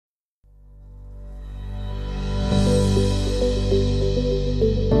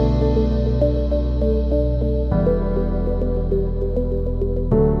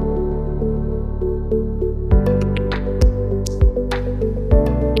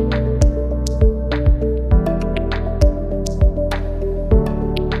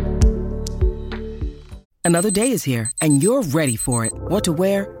Another day is here, and you're ready for it. What to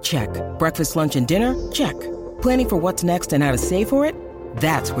wear? Check. Breakfast, lunch, and dinner? Check. Planning for what's next and how to save for it?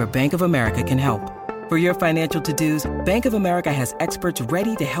 That's where Bank of America can help. For your financial to-dos, Bank of America has experts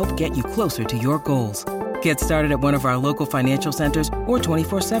ready to help get you closer to your goals. Get started at one of our local financial centers or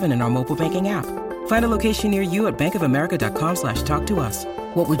 24/7 in our mobile banking app. Find a location near you at bankofamerica.com/talktous.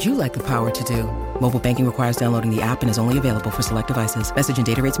 What would you like the power to do? Mobile banking requires downloading the app and is only available for select devices. Message and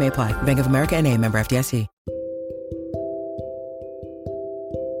data rates may apply. Bank of America N.A., member FDIC.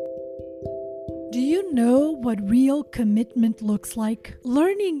 Do you know what real commitment looks like?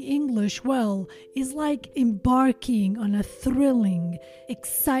 Learning English well is like embarking on a thrilling,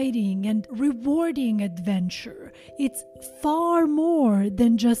 exciting, and rewarding adventure. It's far more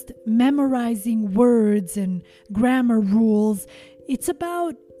than just memorizing words and grammar rules. It's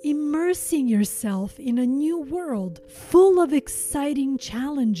about immersing yourself in a new world full of exciting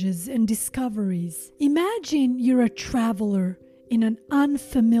challenges and discoveries. Imagine you're a traveler in an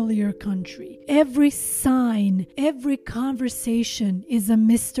unfamiliar country. Every sign, every conversation is a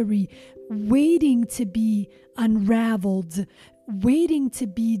mystery waiting to be unraveled, waiting to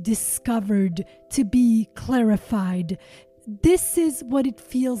be discovered, to be clarified. This is what it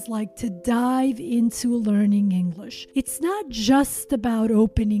feels like to dive into learning English. It's not just about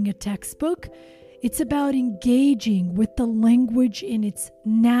opening a textbook. It's about engaging with the language in its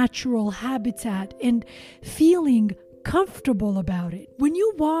natural habitat and feeling comfortable about it. When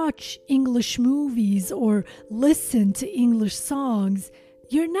you watch English movies or listen to English songs,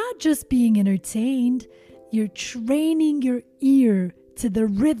 you're not just being entertained, you're training your ear to the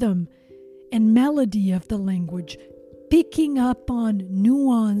rhythm and melody of the language, picking up on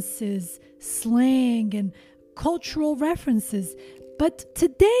nuances, slang, and cultural references. But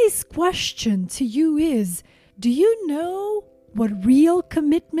today's question to you is, do you know what real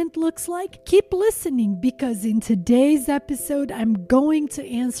commitment looks like? Keep listening, because in today's episode, I'm going to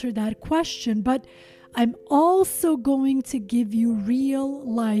answer that question, but I'm also going to give you real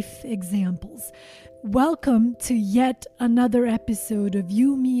life examples. Welcome to yet another episode of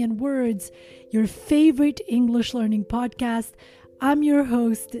You, Me, and Words, your favorite English learning podcast. I'm your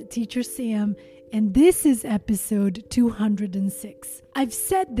host, Teacher Sam, and this is episode 206. I've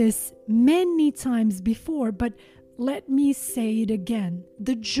said this many times before, but let me say it again.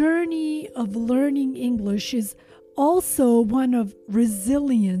 The journey of learning English is also one of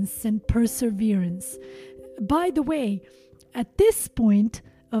resilience and perseverance. By the way, at this point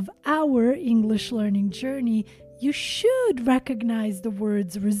of our English learning journey, you should recognize the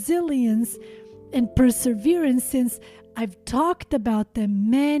words resilience and perseverance, since I've talked about them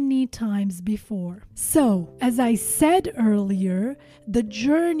many times before. So, as I said earlier, the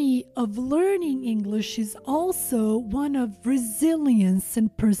journey of learning English is also one of resilience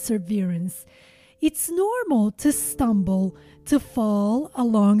and perseverance. It's normal to stumble, to fall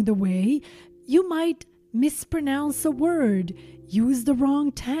along the way. You might mispronounce a word, use the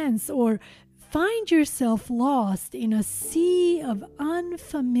wrong tense, or find yourself lost in a sea of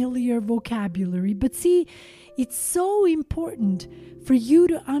unfamiliar vocabulary. But see, it's so important for you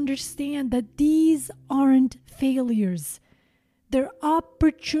to understand that these aren't failures. They're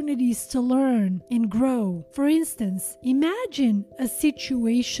opportunities to learn and grow. For instance, imagine a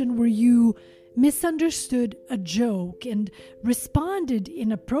situation where you misunderstood a joke and responded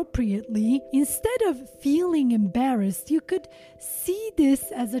inappropriately. Instead of feeling embarrassed, you could see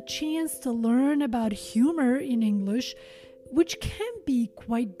this as a chance to learn about humor in English, which can be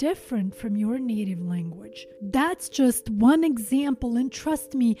quite different from your native language. That's just one example, and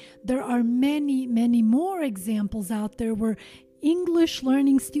trust me, there are many, many more examples out there where English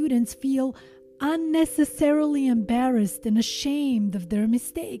learning students feel unnecessarily embarrassed and ashamed of their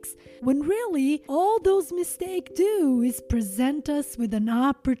mistakes, when really all those mistakes do is present us with an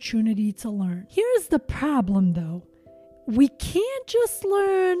opportunity to learn. Here's the problem though. We can't just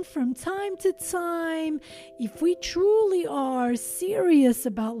learn from time to time if we truly are serious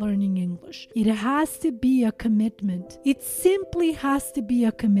about learning English. It has to be a commitment. It simply has to be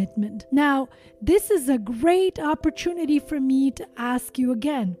a commitment. Now, this is a great opportunity for me to ask you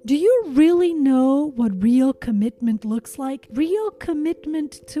again. Do you really know what real commitment looks like? Real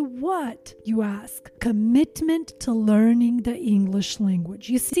commitment to what, you ask? Commitment to learning the English language.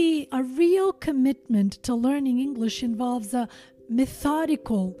 You see, a real commitment to learning English involves a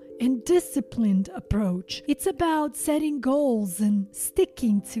methodical and disciplined approach. It's about setting goals and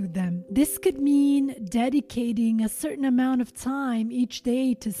sticking to them. This could mean dedicating a certain amount of time each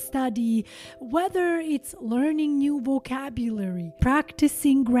day to study, whether it's learning new vocabulary,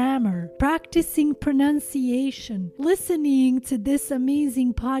 practicing grammar, practicing pronunciation, listening to this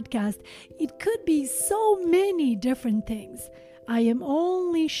amazing podcast. It could be so many different things. I am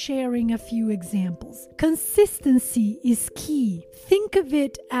only sharing a few examples. Consistency is key. Think of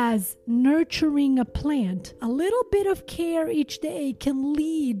it as nurturing a plant. A little bit of care each day can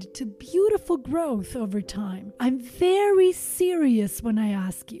lead to beautiful growth over time. I'm very serious when I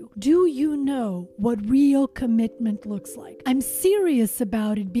ask you, do you know what real commitment looks like? I'm serious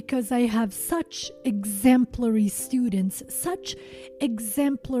about it because I have such exemplary students, such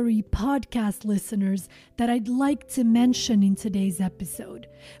exemplary podcast listeners that I'd like to mention in today's episode,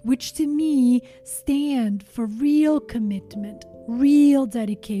 which to me stand for real commitment, real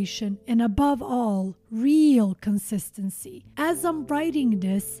dedication, and above all, real consistency. As I'm writing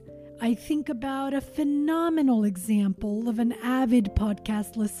this, I think about a phenomenal example of an avid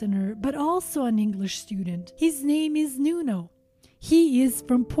podcast listener, but also an English student. His name is Nuno. He is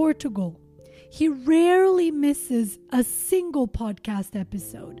from Portugal. He rarely misses a single podcast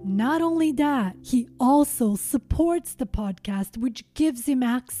episode. Not only that, he also supports the podcast, which gives him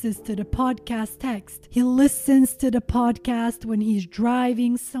access to the podcast text. He listens to the podcast when he's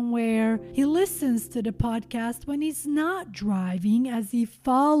driving somewhere. He listens to the podcast when he's not driving as he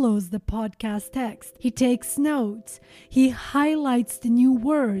follows the podcast text. He takes notes. He highlights the new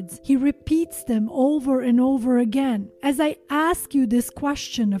words. He repeats them over and over again. As I ask you this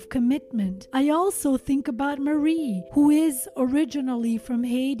question of commitment, I also think about Marie, who is originally from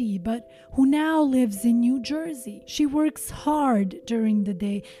Haiti, but who now lives in New Jersey. She works hard during the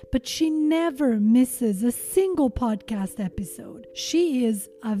day, but she never misses a single podcast episode. She is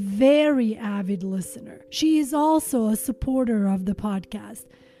a very avid listener. She is also a supporter of the podcast.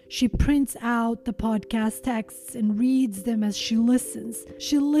 She prints out the podcast texts and reads them as she listens.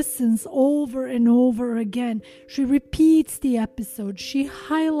 She listens over and over again. She repeats the episode. She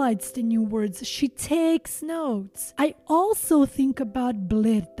highlights the new words. She takes notes. I also think about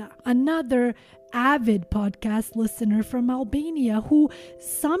Blerta, another avid podcast listener from Albania who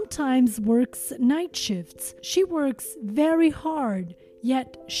sometimes works night shifts. She works very hard,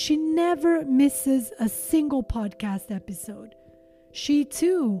 yet she never misses a single podcast episode. She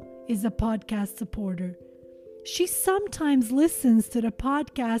too is a podcast supporter. She sometimes listens to the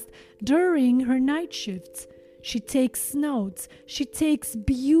podcast during her night shifts. She takes notes. She takes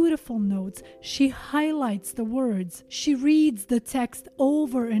beautiful notes. She highlights the words. She reads the text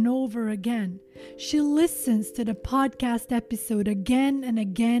over and over again. She listens to the podcast episode again and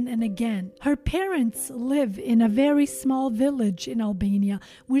again and again. Her parents live in a very small village in Albania.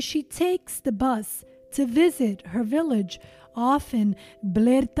 When she takes the bus to visit her village, often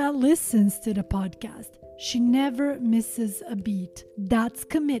Blerta listens to the podcast. She never misses a beat. That's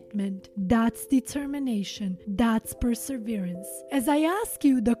commitment. That's determination. That's perseverance. As I ask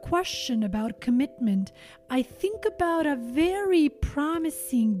you the question about commitment, I think about a very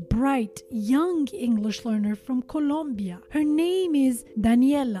promising, bright, young English learner from Colombia. Her name is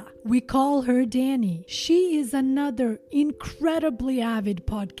Daniela. We call her Danny. She is another incredibly avid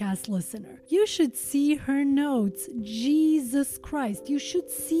podcast listener. You should see her notes. Jesus Christ, you should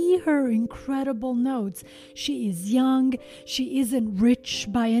see her incredible notes. She is young. She isn't rich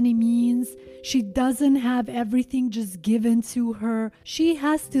by any means. She doesn't have everything just given to her. She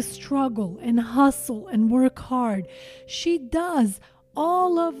has to struggle and hustle and work hard. She does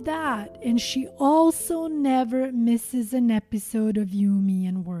all of that, and she also never misses an episode of You, Me,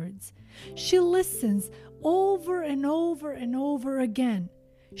 and Words. She listens over and over and over again.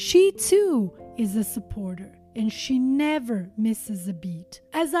 She too is a supporter, and she never misses a beat.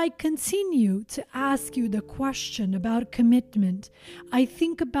 As I continue to ask you the question about commitment, I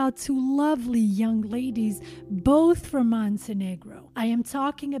think about two lovely young ladies, both from Montenegro. I am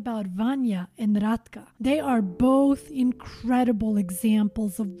talking about Vanya and Ratka. They are both incredible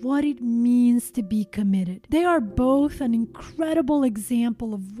examples of what it means to be committed. They are both an incredible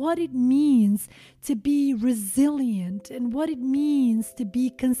example of what it means to be resilient and what it means to be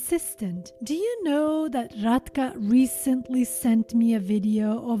consistent. Do you know that Ratka recently sent me a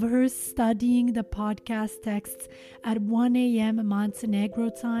video of her studying the podcast texts at 1 a.m. Montenegro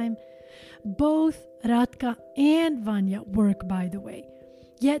time? Both Ratka and Vanya work, by the way.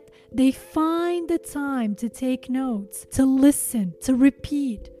 Yet they find the time to take notes, to listen, to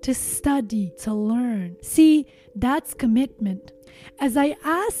repeat, to study, to learn. See, that's commitment. As I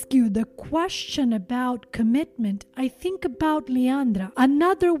ask you the question about commitment, I think about Leandra,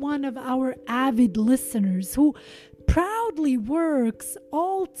 another one of our avid listeners who proudly works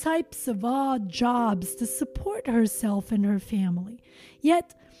all types of odd jobs to support herself and her family.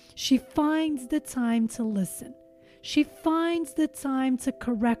 Yet, she finds the time to listen. She finds the time to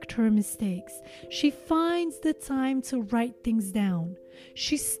correct her mistakes. She finds the time to write things down.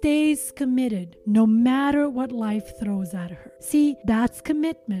 She stays committed no matter what life throws at her. See, that's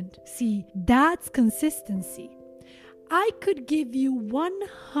commitment. See, that's consistency. I could give you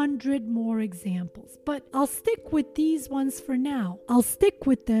 100 more examples, but I'll stick with these ones for now. I'll stick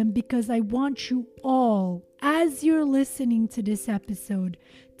with them because I want you all, as you're listening to this episode,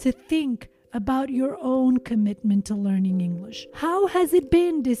 to think about your own commitment to learning English. How has it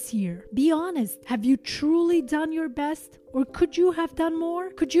been this year? Be honest. Have you truly done your best? Or could you have done more?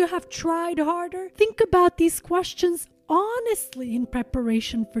 Could you have tried harder? Think about these questions honestly in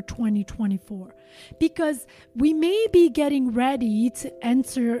preparation for 2024, because we may be getting ready to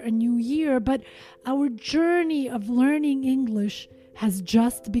enter a new year, but our journey of learning English has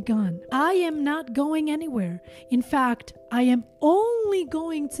just begun. I am not going anywhere. In fact, I am only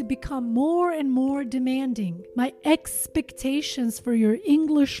going to become more and more demanding. My expectations for your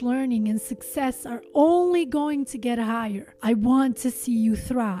English learning and success are only going to get higher. I want to see you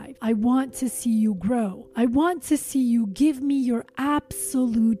thrive. I want to see you grow. I want to see you give me your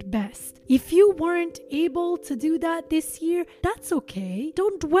absolute best. If you weren't able to do that this year, that's okay.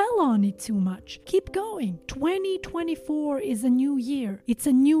 Don't dwell on it too much. Keep going. 2024 is a new year. It's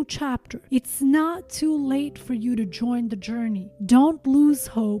a new chapter. It's not too late for you to join the journey. Don't lose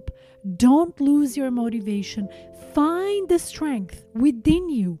hope. Don't lose your motivation. Find the strength within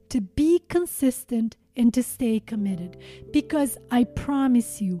you to be consistent and to stay committed, because I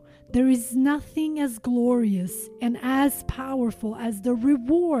promise you, there is nothing as glorious and as powerful as the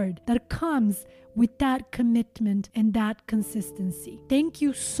reward that comes with that commitment and that consistency. Thank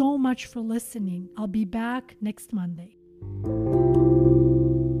you so much for listening. I'll be back next Monday.